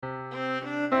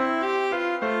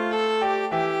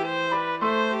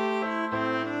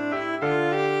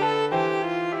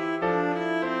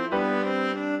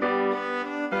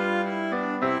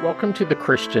Welcome to the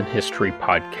Christian History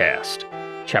Podcast,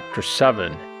 Chapter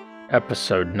 7,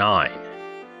 Episode 9.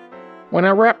 When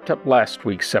I wrapped up last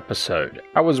week's episode,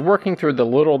 I was working through the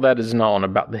little that is known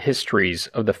about the histories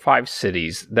of the 5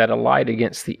 cities that allied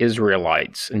against the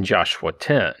Israelites in Joshua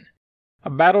 10, a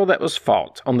battle that was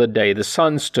fought on the day the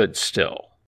sun stood still.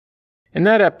 In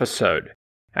that episode,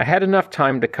 I had enough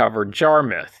time to cover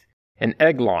Jarmuth and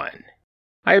Eglon.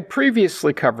 I had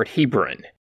previously covered Hebron,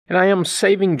 and I am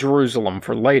saving Jerusalem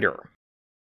for later,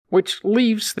 which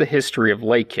leaves the history of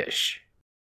Lachish,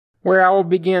 where I will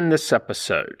begin this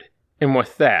episode. And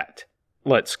with that,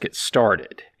 let's get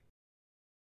started.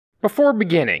 Before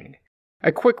beginning,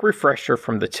 a quick refresher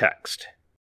from the text.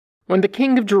 When the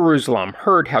king of Jerusalem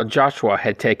heard how Joshua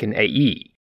had taken Ai,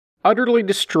 utterly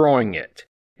destroying it,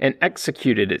 and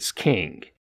executed its king,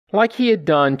 like he had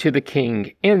done to the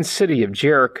king and city of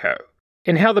Jericho,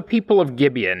 and how the people of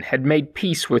Gibeon had made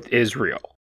peace with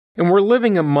Israel, and were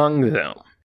living among them,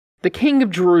 the king of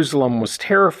Jerusalem was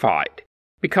terrified,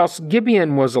 because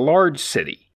Gibeon was a large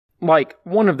city, like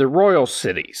one of the royal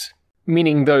cities,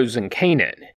 meaning those in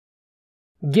Canaan.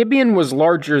 Gibeon was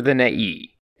larger than Ai,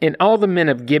 and all the men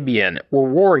of Gibeon were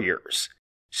warriors.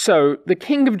 So the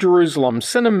king of Jerusalem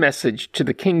sent a message to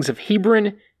the kings of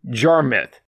Hebron,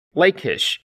 Jarmuth,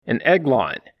 Lachish, and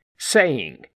Eglon,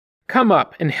 saying, "Come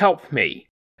up and help me,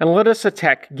 and let us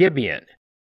attack Gibeon,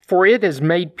 for it has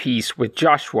made peace with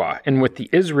Joshua and with the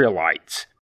Israelites."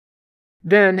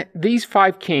 Then these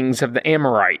 5 kings of the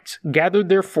Amorites gathered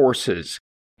their forces,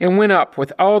 and went up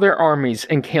with all their armies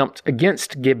and camped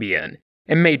against Gibeon,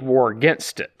 and made war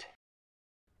against it.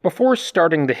 Before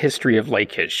starting the history of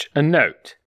Lachish, a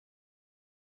note.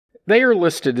 They are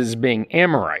listed as being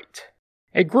Amorite,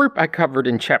 a group I covered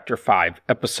in Chapter 5,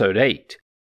 Episode 8,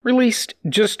 released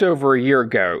just over a year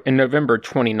ago in November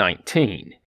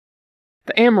 2019.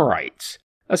 The Amorites,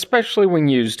 especially when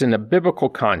used in a biblical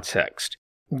context,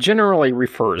 generally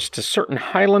refers to certain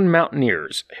highland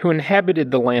mountaineers who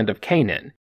inhabited the land of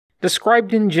Canaan,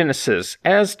 described in Genesis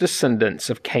as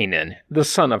descendants of Canaan, the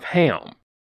son of Ham.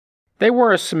 They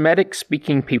were a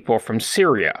Semitic-speaking people from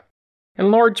Syria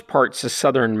and large parts of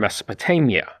southern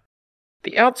Mesopotamia.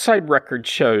 The outside record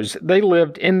shows they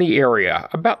lived in the area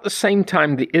about the same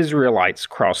time the Israelites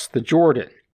crossed the Jordan,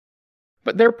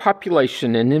 but their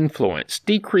population and influence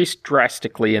decreased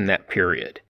drastically in that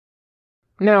period.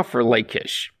 Now for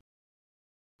Lachish.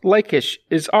 Lachish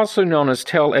is also known as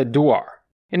Tel Edor,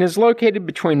 and is located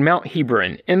between Mount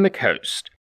Hebron and the coast,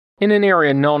 in an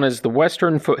area known as the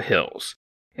Western Foothills,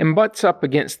 and butts up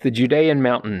against the Judean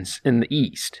mountains in the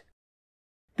east.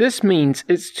 This means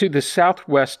it's to the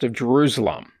southwest of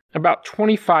Jerusalem, about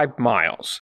 25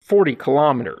 miles, 40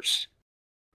 kilometers.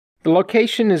 The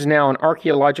location is now an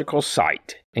archaeological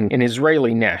site and an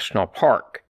Israeli national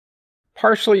park,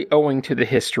 partially owing to the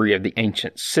history of the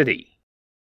ancient city.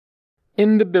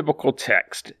 In the biblical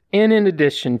text, and in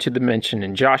addition to the mention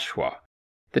in Joshua,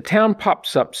 the town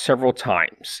pops up several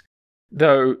times,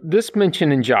 though this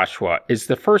mention in Joshua is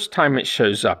the first time it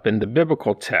shows up in the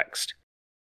biblical text.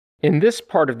 In this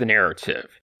part of the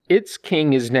narrative, its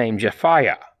king is named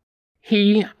Japhiah.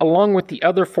 He, along with the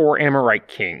other 4 Amorite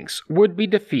kings, would be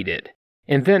defeated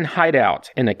and then hide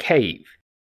out in a cave.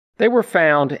 They were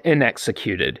found and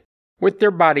executed, with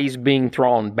their bodies being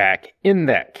thrown back in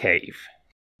that cave,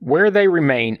 where they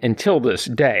remain until this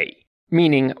day,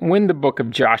 meaning when the Book of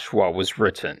Joshua was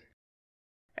written.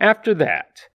 After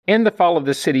that, and the fall of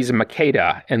the cities of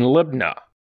Makkedah and Libnah,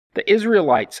 the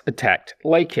Israelites attacked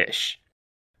Lachish.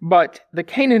 But the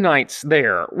Canaanites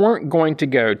there weren't going to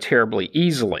go terribly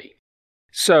easily.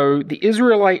 So the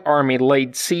Israelite army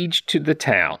laid siege to the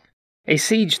town, a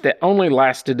siege that only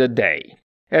lasted a day,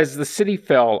 as the city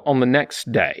fell on the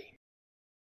next day.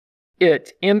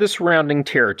 It and the surrounding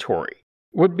territory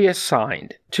would be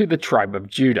assigned to the tribe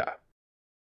of Judah.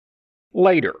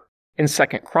 Later, in 2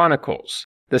 Chronicles,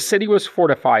 the city was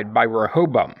fortified by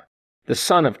Rehoboam, the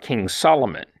son of King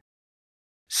Solomon.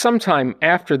 Sometime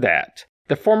after that,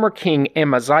 the former king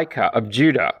Amaziah of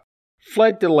Judah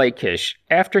fled to Lachish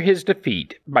after his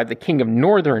defeat by the king of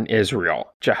northern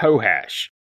Israel, Jehoash.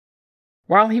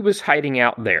 While he was hiding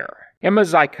out there,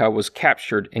 Amaziah was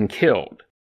captured and killed,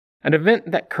 an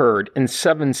event that occurred in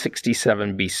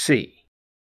 767 BC.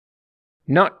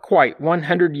 Not quite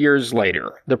 100 years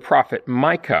later, the prophet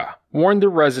Micah warned the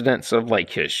residents of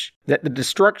Lachish that the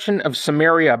destruction of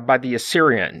Samaria by the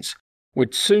Assyrians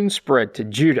would soon spread to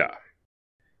Judah.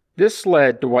 This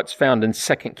led to what's found in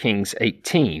 2 Kings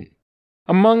 18,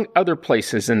 among other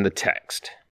places in the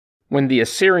text, when the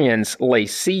Assyrians lay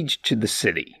siege to the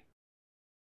city.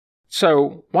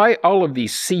 So, why all of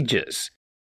these sieges?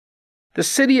 The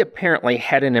city apparently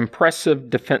had an impressive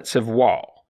defensive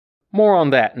wall. More on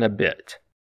that in a bit.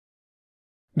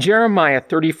 Jeremiah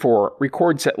 34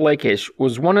 records that Lachish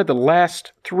was one of the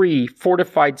last 3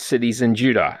 fortified cities in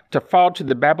Judah to fall to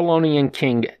the Babylonian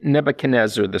king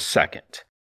Nebuchadnezzar II.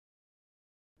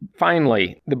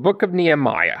 Finally, the Book of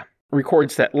Nehemiah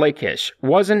records that Lachish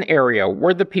was an area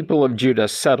where the people of Judah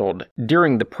settled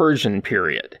during the Persian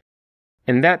period.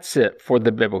 And that's it for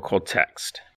the biblical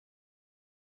text.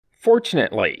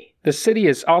 Fortunately, the city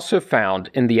is also found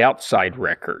in the outside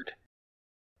record.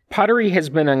 Pottery has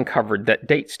been uncovered that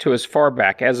dates to as far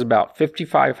back as about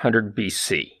 5500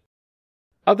 BC.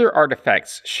 Other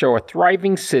artifacts show a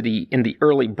thriving city in the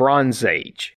early Bronze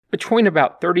Age, between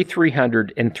about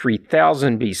 3300 and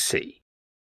 3000 BC.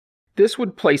 This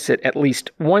would place it at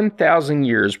least 1,000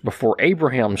 years before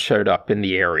Abraham showed up in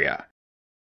the area.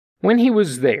 When he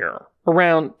was there,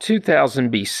 around 2000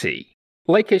 BC,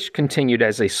 Lachish continued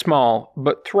as a small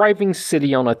but thriving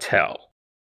city on a tell.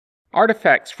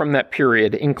 Artifacts from that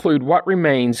period include what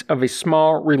remains of a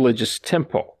small religious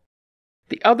temple.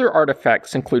 The other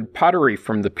artifacts include pottery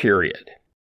from the period.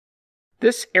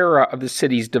 This era of the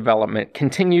city's development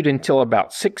continued until about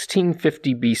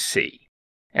 1650 BC.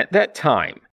 At that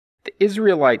time, the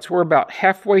Israelites were about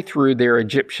halfway through their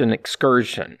Egyptian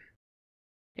excursion.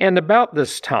 And about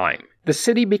this time, the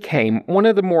city became one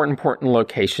of the more important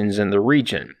locations in the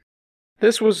region.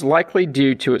 This was likely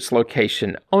due to its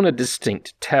location on a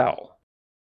distinct tell.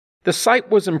 The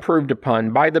site was improved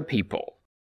upon by the people,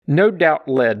 no doubt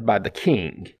led by the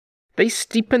king. They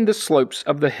steepened the slopes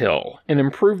of the hill and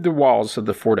improved the walls of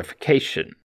the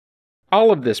fortification,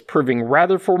 all of this proving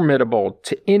rather formidable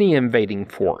to any invading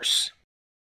force.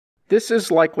 This is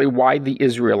likely why the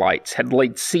Israelites had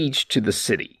laid siege to the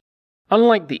city,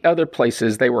 unlike the other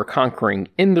places they were conquering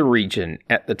in the region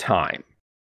at the time.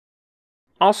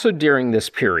 Also during this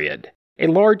period, a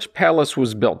large palace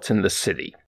was built in the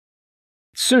city.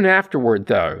 Soon afterward,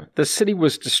 though, the city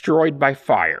was destroyed by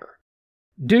fire.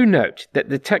 Do note that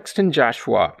the text in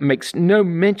Joshua makes no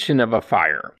mention of a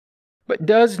fire, but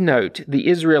does note the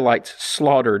Israelites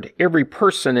slaughtered every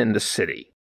person in the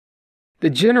city. The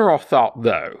general thought,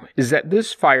 though, is that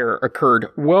this fire occurred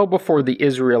well before the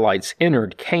Israelites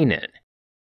entered Canaan.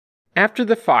 After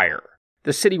the fire,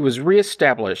 the city was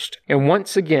reestablished and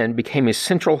once again became a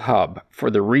central hub for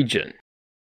the region.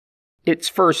 Its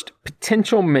first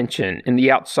potential mention in the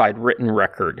outside written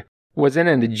record was in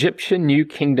an Egyptian New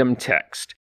Kingdom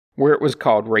text, where it was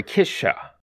called Rakisha.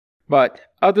 But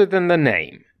other than the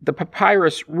name, the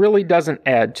papyrus really doesn't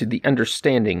add to the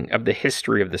understanding of the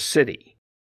history of the city.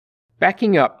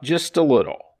 Backing up just a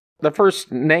little, the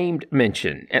first named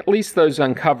mention, at least those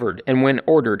uncovered and when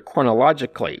ordered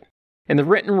chronologically, in the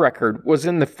written record was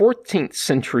in the 14th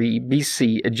century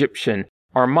BC Egyptian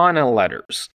Amarna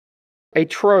letters, a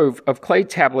trove of clay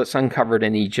tablets uncovered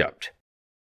in Egypt.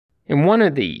 In one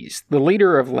of these, the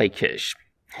leader of Lachish,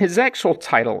 his actual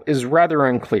title is rather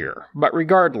unclear, but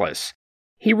regardless,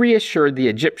 he reassured the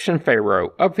Egyptian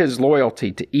pharaoh of his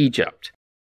loyalty to Egypt.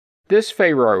 This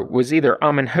pharaoh was either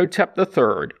Amenhotep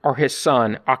III or his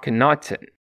son Akhenaten.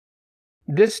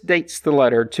 This dates the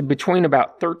letter to between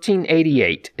about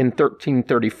 1388 and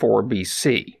 1334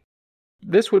 BC.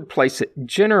 This would place it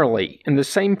generally in the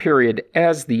same period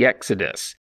as the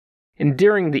Exodus, and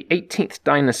during the 18th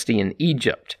dynasty in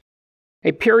Egypt,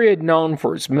 a period known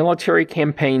for its military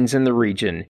campaigns in the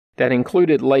region that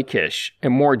included Lachish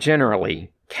and more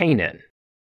generally Canaan.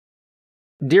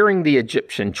 During the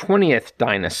Egyptian 20th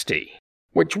dynasty,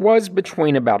 which was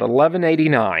between about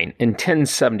 1189 and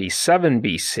 1077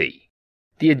 BC,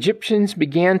 the Egyptians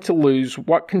began to lose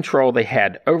what control they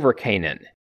had over Canaan.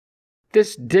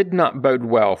 This did not bode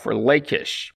well for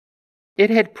Lachish.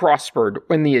 It had prospered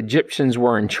when the Egyptians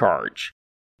were in charge,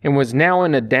 and was now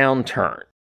in a downturn.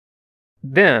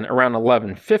 Then, around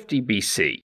 1150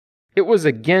 BC, it was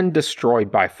again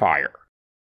destroyed by fire.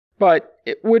 But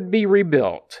it would be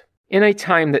rebuilt in a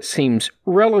time that seems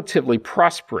relatively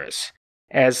prosperous,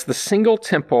 as the single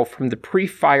temple from the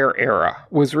pre-fire era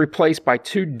was replaced by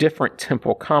 2 different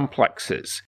temple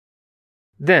complexes.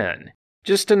 Then,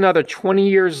 just another 20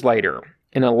 years later,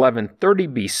 in 1130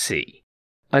 BC,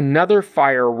 another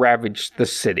fire ravaged the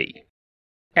city.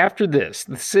 After this,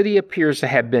 the city appears to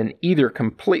have been either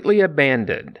completely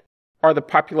abandoned, or the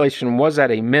population was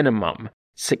at a minimum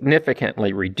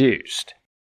significantly reduced.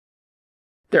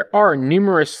 There are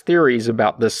numerous theories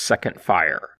about this second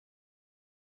fire.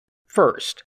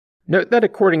 First, note that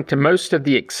according to most of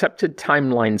the accepted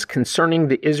timelines concerning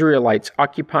the Israelites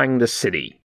occupying the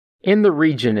city, and the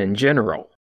region in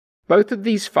general, both of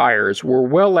these fires were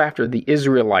well after the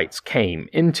Israelites came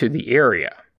into the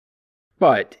area.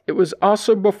 But it was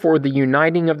also before the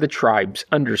uniting of the tribes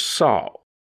under Saul,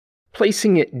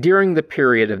 placing it during the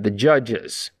period of the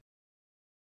Judges.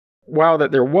 While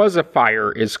that there was a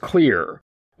fire is clear,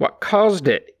 what caused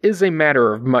it is a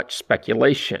matter of much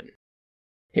speculation.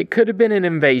 It could have been an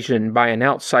invasion by an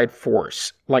outside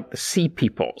force like the Sea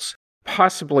Peoples,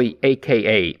 possibly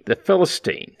aka the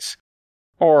Philistines,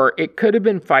 or it could have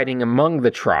been fighting among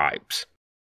the tribes,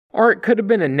 or it could have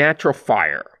been a natural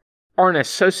fire, or an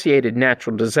associated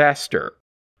natural disaster,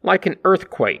 like an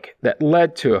earthquake that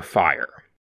led to a fire.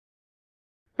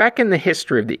 Back in the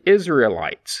history of the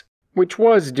Israelites, which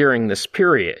was during this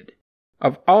period,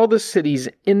 of all the cities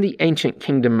in the ancient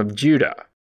kingdom of Judah,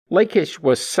 Lachish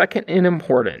was second in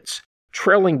importance,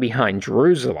 trailing behind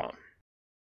Jerusalem.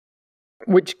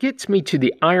 Which gets me to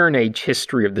the Iron Age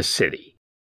history of the city.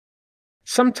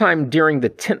 Sometime during the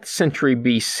 10th century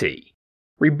BC,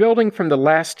 rebuilding from the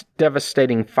last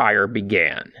devastating fire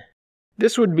began.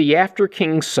 This would be after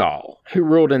King Saul, who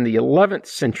ruled in the 11th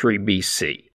century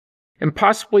BC, and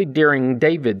possibly during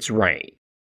David's reign.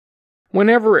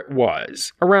 Whenever it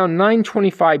was, around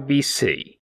 925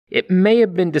 BC, it may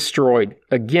have been destroyed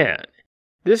again,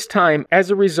 this time as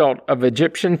a result of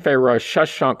Egyptian pharaoh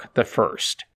Shoshank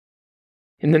I.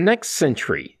 In the next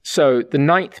century, so the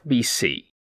 9th BC,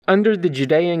 under the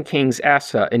Judean kings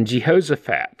Asa and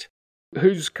Jehoshaphat,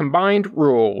 whose combined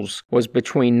rules was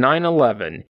between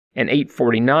 911 and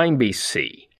 849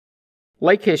 BC,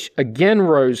 Lachish again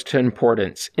rose to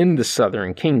importance in the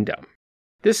southern kingdom.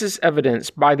 This is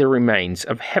evidenced by the remains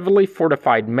of heavily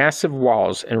fortified massive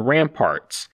walls and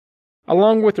ramparts,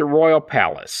 along with a royal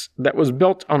palace that was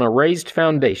built on a raised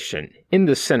foundation in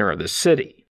the center of the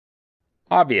city.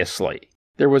 Obviously,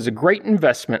 there was a great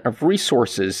investment of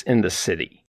resources in the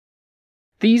city.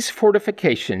 These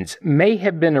fortifications may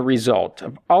have been a result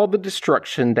of all the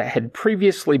destruction that had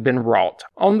previously been wrought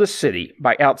on the city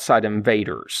by outside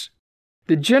invaders.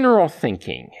 The general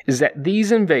thinking is that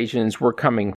these invasions were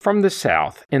coming from the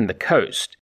south and the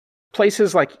coast,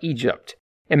 places like Egypt,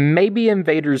 and maybe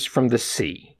invaders from the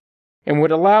sea, and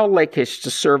would allow Lachish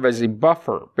to serve as a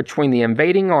buffer between the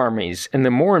invading armies and the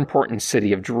more important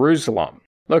city of Jerusalem,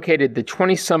 located the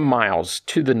 20-some miles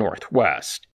to the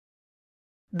northwest.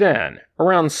 Then,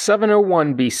 around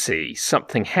 701 BC,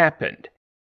 something happened.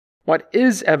 What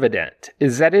is evident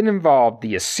is that it involved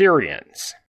the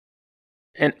Assyrians.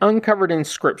 An uncovered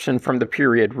inscription from the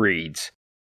period reads,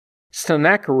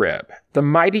 Sennacherib, the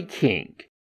mighty king,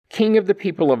 king of the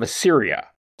people of Assyria,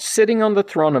 sitting on the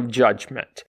throne of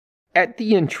judgment, at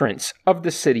the entrance of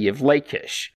the city of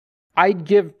Lachish, I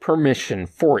give permission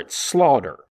for its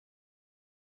slaughter.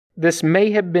 This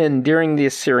may have been during the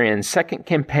Assyrian second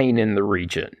campaign in the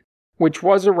region, which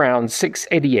was around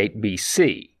 688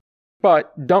 BC,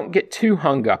 but don't get too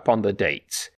hung up on the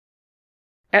dates.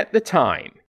 At the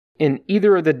time, in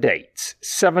either of the dates,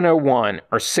 701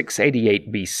 or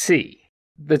 688 BC,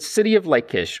 the city of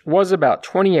Lachish was about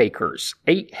 20 acres,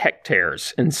 8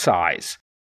 hectares in size,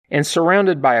 and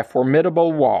surrounded by a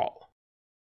formidable wall.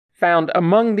 Found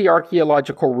among the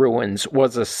archaeological ruins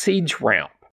was a siege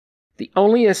ramp, the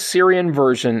only Assyrian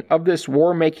version of this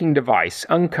war-making device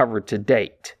uncovered to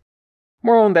date.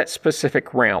 More on that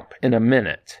specific ramp in a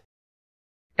minute.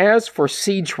 As for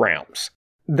siege ramps,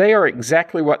 they are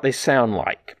exactly what they sound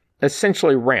like,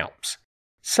 essentially ramps,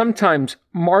 sometimes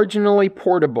marginally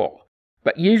portable,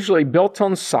 but usually built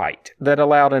on site that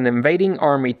allowed an invading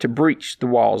army to breach the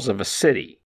walls of a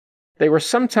city. They were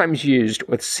sometimes used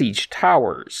with siege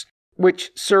towers,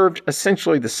 which served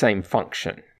essentially the same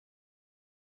function.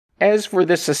 As for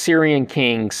this Assyrian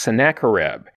king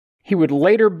Sennacherib, he would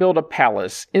later build a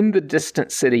palace in the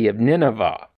distant city of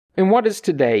Nineveh, in what is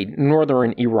today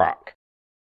northern Iraq,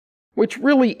 which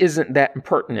really isn't that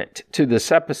pertinent to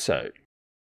this episode,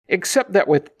 except that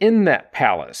within that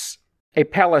palace, a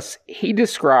palace he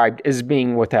described as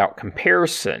being without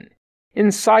comparison,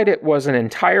 inside it was an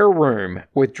entire room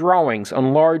with drawings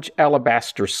on large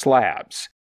alabaster slabs.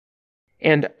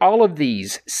 And all of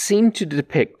these seem to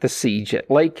depict the siege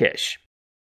at Lachish.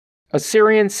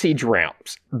 Assyrian siege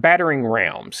ramps, battering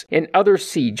rams, and other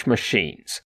siege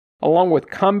machines, along with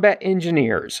combat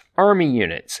engineers, army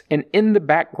units, and in the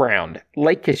background,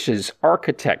 Lachish's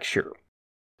architecture,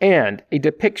 and a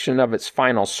depiction of its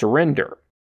final surrender.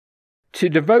 To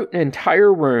devote an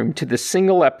entire room to the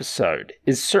single episode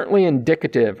is certainly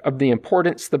indicative of the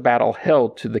importance the battle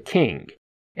held to the king,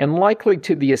 and likely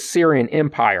to the Assyrian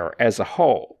Empire as a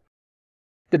whole.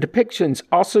 The depictions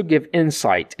also give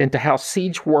insight into how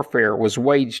siege warfare was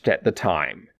waged at the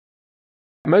time.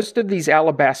 Most of these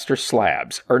alabaster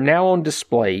slabs are now on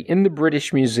display in the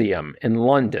British Museum in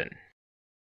London.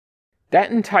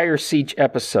 That entire siege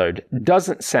episode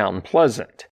doesn't sound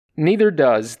pleasant. Neither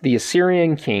does the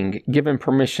Assyrian king given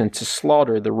permission to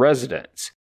slaughter the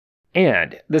residents.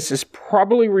 And this is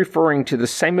probably referring to the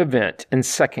same event in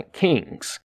 2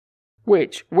 Kings,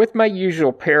 which, with my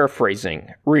usual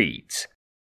paraphrasing, reads,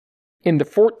 "In the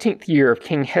 14th year of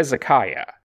King Hezekiah,"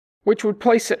 which would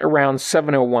place it around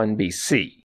 701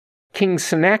 BC, "King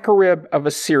Sennacherib of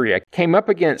Assyria came up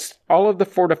against all of the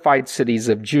fortified cities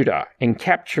of Judah and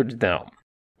captured them,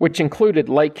 which included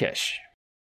Lachish.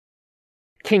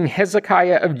 King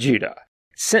Hezekiah of Judah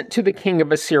sent to the king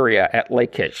of Assyria at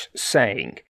Lachish,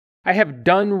 saying, 'I have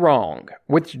done wrong.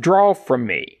 Withdraw from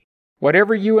me.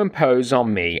 Whatever you impose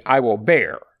on me, I will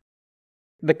bear.'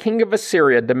 The king of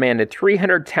Assyria demanded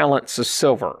 300 talents of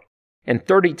silver and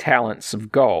 30 talents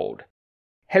of gold.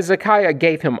 Hezekiah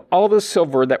gave him all the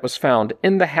silver that was found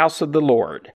in the house of the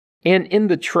Lord and in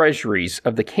the treasuries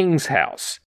of the king's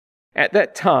house. At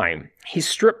that time, he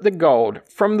stripped the gold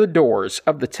from the doors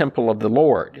of the temple of the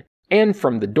Lord and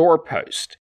from the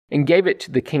doorpost, and gave it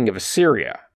to the king of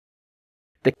Assyria.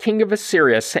 The king of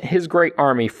Assyria sent his great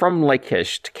army from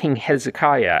Lachish to King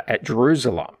Hezekiah at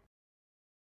Jerusalem.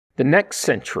 The next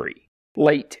century,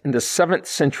 late in the 7th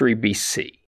century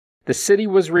BC, the city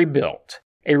was rebuilt,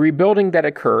 a rebuilding that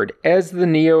occurred as the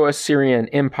Neo-Assyrian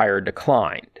Empire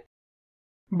declined.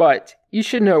 But you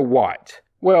should know what,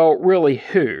 well, really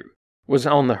who, was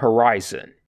on the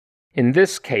horizon. In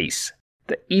this case,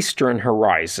 the eastern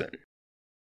horizon.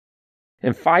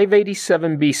 In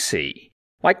 587 BC,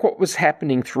 like what was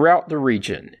happening throughout the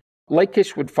region,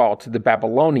 Lachish would fall to the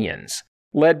Babylonians,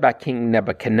 led by King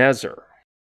Nebuchadnezzar.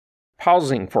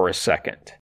 Pausing for a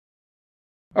second.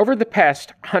 Over the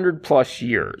past 100+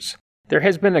 years, there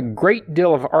has been a great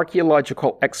deal of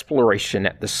archaeological exploration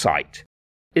at the site.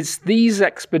 It's these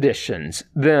expeditions,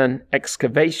 then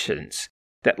excavations,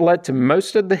 that led to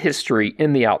most of the history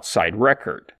in the outside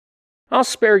record. I'll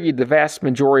spare you the vast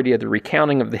majority of the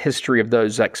recounting of the history of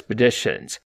those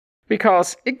expeditions,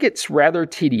 because it gets rather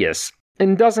tedious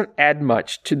and doesn't add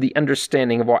much to the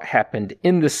understanding of what happened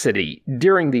in the city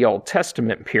during the Old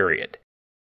Testament period.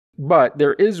 But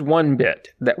there is one bit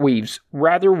that weaves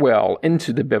rather well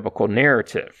into the biblical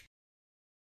narrative.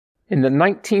 In the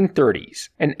 1930s,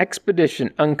 an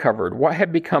expedition uncovered what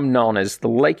had become known as the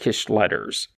Lachish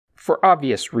letters, for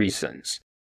obvious reasons.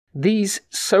 These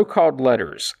so-called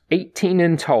letters, 18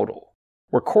 in total,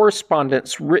 were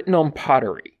correspondence written on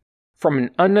pottery from an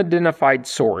unidentified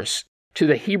source to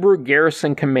the Hebrew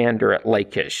garrison commander at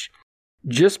Lachish,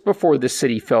 just before the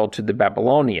city fell to the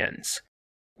Babylonians,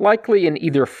 likely in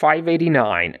either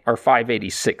 589 or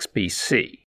 586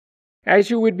 BC.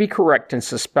 As you would be correct in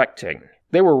suspecting,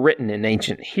 they were written in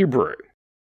ancient Hebrew.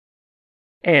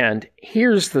 And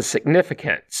here's the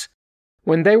significance.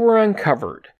 When they were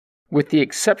uncovered, with the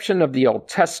exception of the Old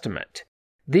Testament,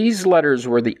 these letters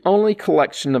were the only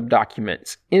collection of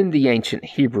documents in the ancient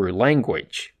Hebrew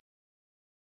language.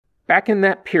 Back in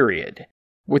that period,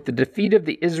 with the defeat of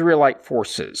the Israelite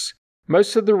forces,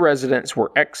 most of the residents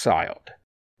were exiled.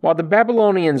 While the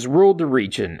Babylonians ruled the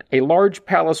region, a large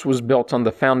palace was built on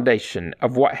the foundation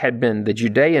of what had been the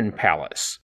Judean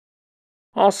palace.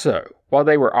 Also, while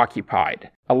they were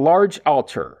occupied, a large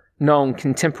altar, known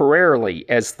contemporarily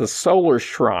as the Solar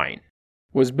Shrine,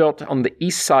 was built on the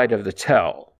east side of the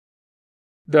Tel.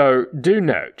 Though do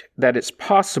note that it's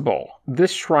possible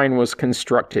this shrine was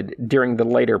constructed during the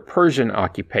later Persian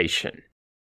occupation.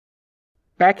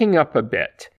 Backing up a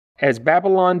bit, as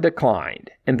Babylon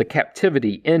declined and the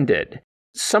captivity ended,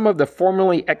 some of the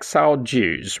formerly exiled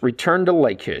Jews returned to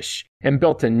Lachish and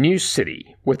built a new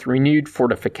city with renewed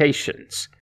fortifications.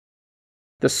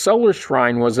 The Solar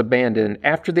Shrine was abandoned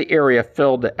after the area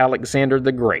fell to Alexander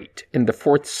the Great in the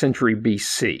 4th century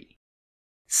BC.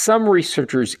 Some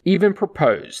researchers even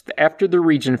proposed that after the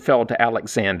region fell to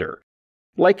Alexander,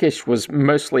 Lachish was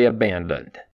mostly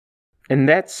abandoned. And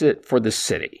that's it for the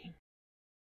city.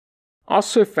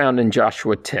 Also found in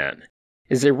Joshua 10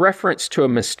 is a reference to a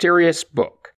mysterious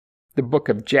book, the Book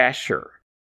of Jasher.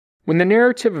 When the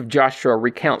narrative of Joshua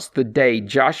recounts the day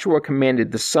Joshua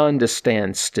commanded the sun to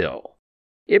stand still,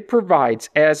 it provides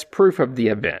as proof of the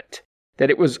event that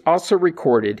it was also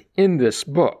recorded in this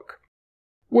book,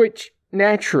 which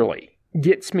naturally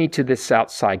gets me to this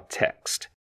outside text.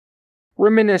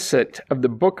 Reminiscent of the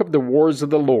Book of the Wars of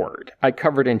the Lord I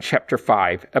covered in Chapter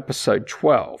 5, Episode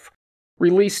 12,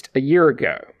 released a year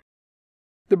ago.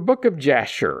 The Book of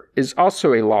Jasher is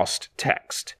also a lost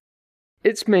text.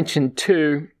 It's mentioned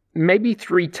 2, maybe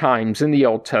 3 times in the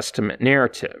Old Testament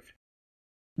narrative.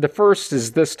 The first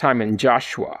is this time in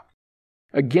Joshua,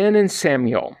 again in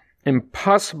Samuel, and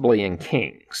possibly in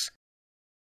Kings.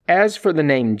 As for the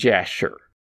name Jasher,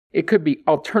 it could be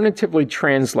alternatively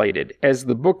translated as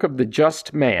the Book of the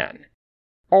Just Man,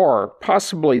 or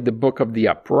possibly the Book of the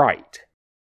Upright.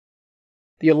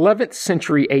 The 11th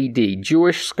century AD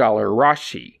Jewish scholar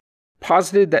Rashi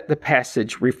posited that the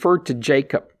passage referred to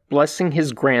Jacob blessing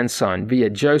his grandson via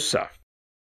Joseph,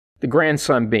 the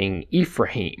grandson being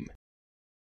Ephraim.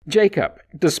 Jacob,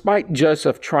 despite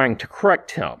Joseph trying to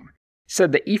correct him,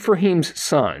 said that Ephraim's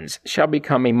sons shall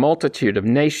become a multitude of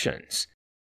nations.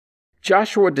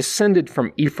 Joshua descended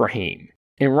from Ephraim,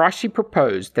 and Rashi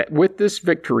proposed that with this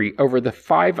victory over the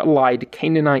 5 allied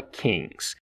Canaanite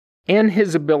kings, and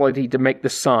his ability to make the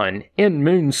sun and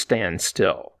moon stand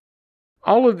still,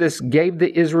 all of this gave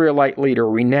the Israelite leader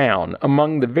renown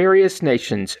among the various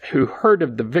nations who heard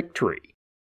of the victory,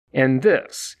 and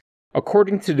this,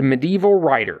 according to the medieval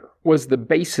writer, was the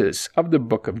basis of the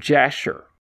Book of Jasher.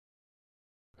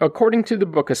 According to the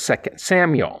book of 2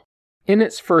 Samuel, in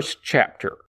its first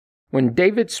chapter, when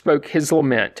David spoke his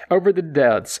lament over the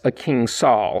deaths of King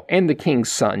Saul and the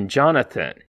king's son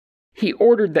Jonathan, he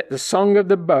ordered that the song of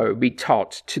the bow be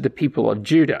taught to the people of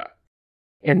Judah.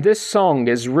 And this song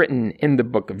is written in the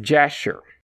book of Jasher.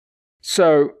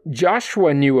 So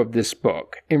Joshua knew of this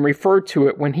book and referred to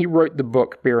it when he wrote the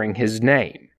book bearing his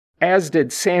name, as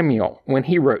did Samuel when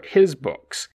he wrote his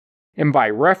books. And by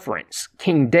reference,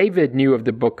 King David knew of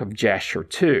the book of Jasher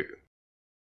too.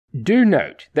 Do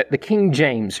note that the King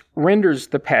James renders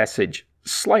the passage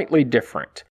slightly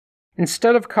different.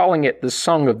 Instead of calling it the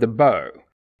Song of the Bow,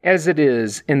 as it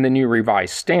is in the New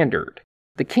Revised Standard,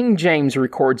 the King James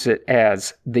records it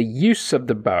as the use of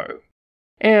the bow.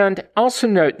 And also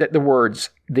note that the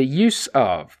words the use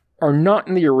of are not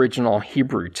in the original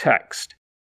Hebrew text.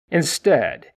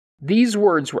 Instead, these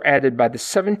words were added by the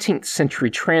 17th century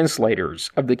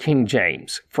translators of the King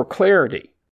James for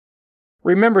clarity.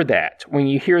 Remember that when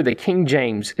you hear the King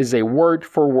James is a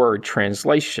word-for-word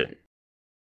translation.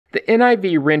 The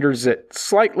NIV renders it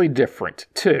slightly different,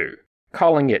 too,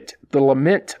 calling it the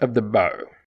Lament of the Bow.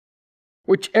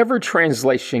 Whichever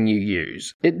translation you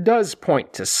use, it does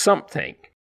point to something,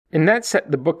 and that's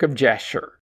that the Book of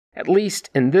Jasher, at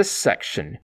least in this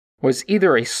section, was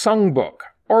either a songbook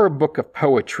or a book of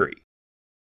poetry.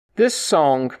 This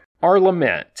song, or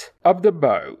lament, of the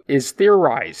bow is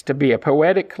theorized to be a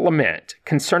poetic lament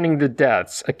concerning the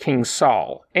deaths of King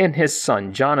Saul and his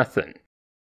son Jonathan,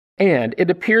 and it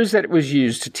appears that it was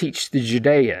used to teach the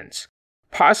Judeans,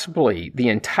 possibly the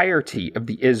entirety of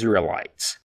the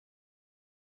Israelites.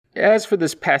 As for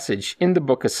this passage in the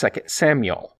book of 2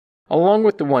 Samuel, along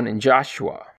with the one in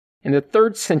Joshua, in the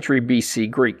 3rd century BC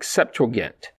Greek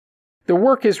Septuagint, the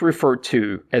work is referred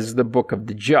to as the Book of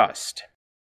the Just.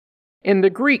 And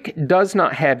the Greek does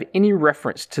not have any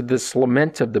reference to this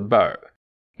lament of the bow,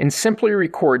 and simply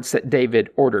records that David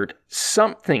ordered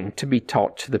something to be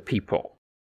taught to the people,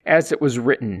 as it was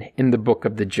written in the Book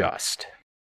of the Just.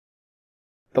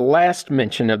 The last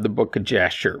mention of the Book of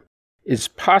Jasher is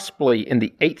possibly in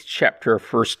the 8th chapter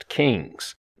of 1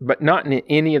 Kings, but not in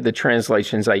any of the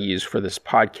translations I use for this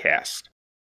podcast.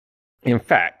 In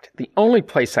fact, the only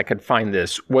place I could find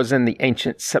this was in the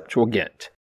ancient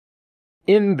Septuagint.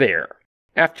 In there,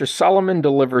 after Solomon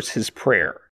delivers his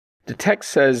prayer, the text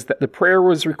says that the prayer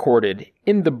was recorded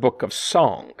in the Book of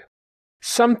Song.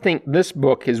 Some think this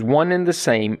book is one and the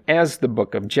same as the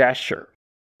Book of Jasher,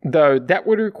 though that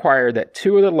would require that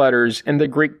 2 of the letters in the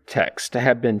Greek text to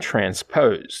have been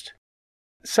transposed.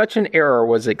 Such an error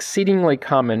was exceedingly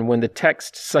common when the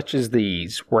texts such as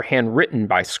these were handwritten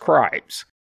by scribes,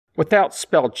 without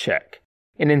spell check,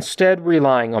 and instead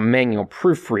relying on manual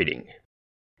proofreading.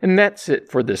 And that's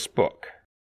it for this book.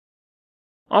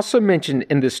 Also mentioned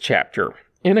in this chapter,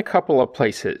 in a couple of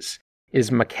places,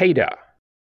 is Makkedah.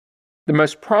 The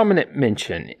most prominent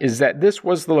mention is that this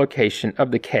was the location of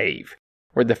the cave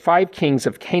where the 5 kings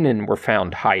of Canaan were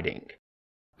found hiding.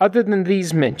 Other than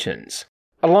these mentions,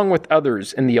 along with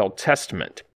others in the Old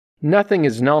Testament, nothing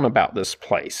is known about this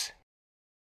place.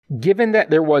 Given that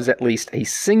there was at least a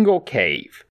single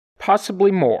cave,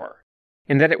 possibly more,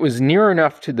 and that it was near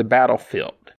enough to the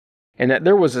battlefield, and that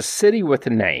there was a city with a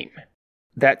name,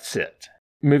 that's it.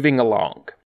 Moving along.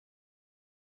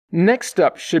 Next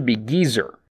up should be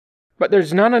Gezer, but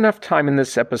there's not enough time in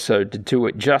this episode to do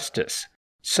it justice.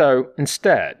 So,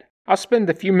 instead, I'll spend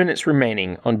the few minutes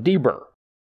remaining on Debir.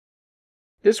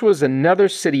 This was another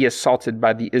city assaulted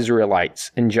by the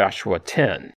Israelites in Joshua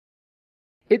 10.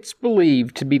 It's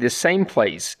believed to be the same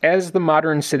place as the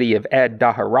modern city of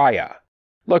Ad-Dahariah,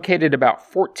 located about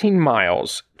 14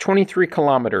 miles, 23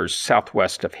 kilometers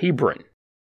southwest of Hebron.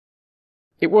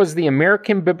 It was the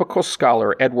American biblical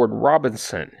scholar Edward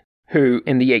Robinson who,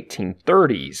 in the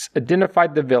 1830s,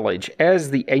 identified the village as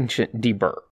the ancient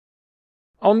Debir.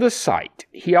 On the site,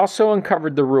 he also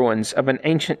uncovered the ruins of an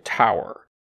ancient tower,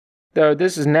 though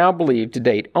this is now believed to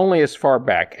date only as far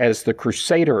back as the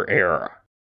Crusader era.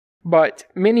 But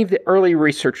many of the early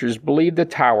researchers believe the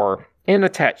tower and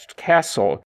attached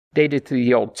castle dated to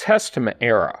the Old Testament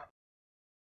era.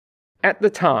 At the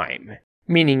time,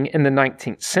 meaning in the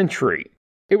 19th century,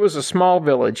 it was a small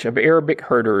village of Arabic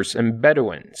herders and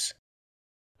Bedouins.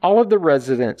 All of the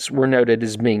residents were noted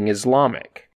as being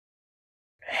Islamic.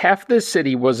 Half the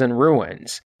city was in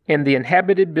ruins, and the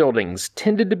inhabited buildings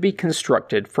tended to be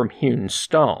constructed from hewn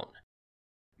stone.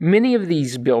 Many of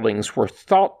these buildings were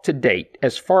thought to date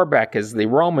as far back as the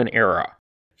Roman era,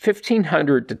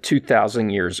 1500 to 2000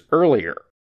 years earlier.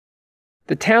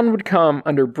 The town would come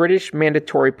under British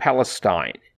Mandatory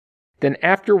Palestine, then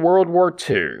after World War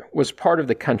II was part of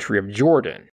the country of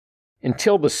Jordan,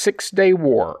 until the Six-Day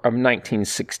War of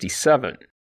 1967.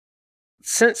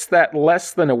 Since that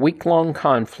less than a week-long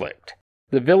conflict,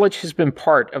 the village has been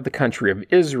part of the country of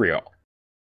Israel.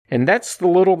 And that's the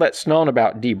little that's known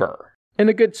about Debir, and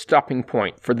a good stopping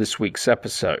point for this week's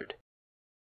episode.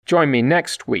 Join me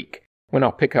next week when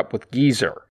I'll pick up with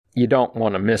Gezer. You don't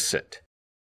want to miss it.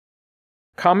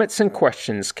 Comments and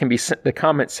questions can be sent to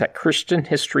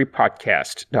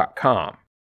comments@christianhistorypodcast.com.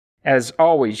 As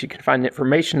always, you can find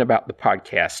information about the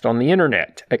podcast on the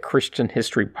internet at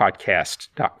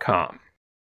christianhistorypodcast.com.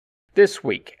 This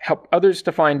week, help others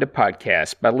to find the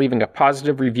podcast by leaving a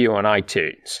positive review on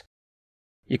iTunes.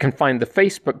 You can find the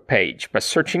Facebook page by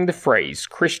searching the phrase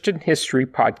Christian History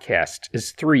Podcast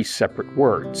as 3 separate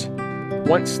words.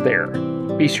 Once there,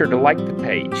 be sure to like the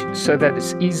page so that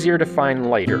it's easier to find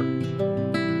later.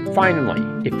 Finally,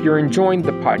 if you're enjoying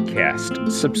the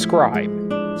podcast, subscribe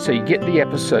so you get the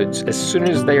episodes as soon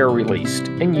as they are released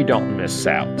and you don't miss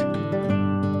out.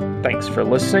 Thanks for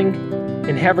listening,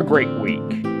 and have a great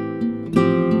week.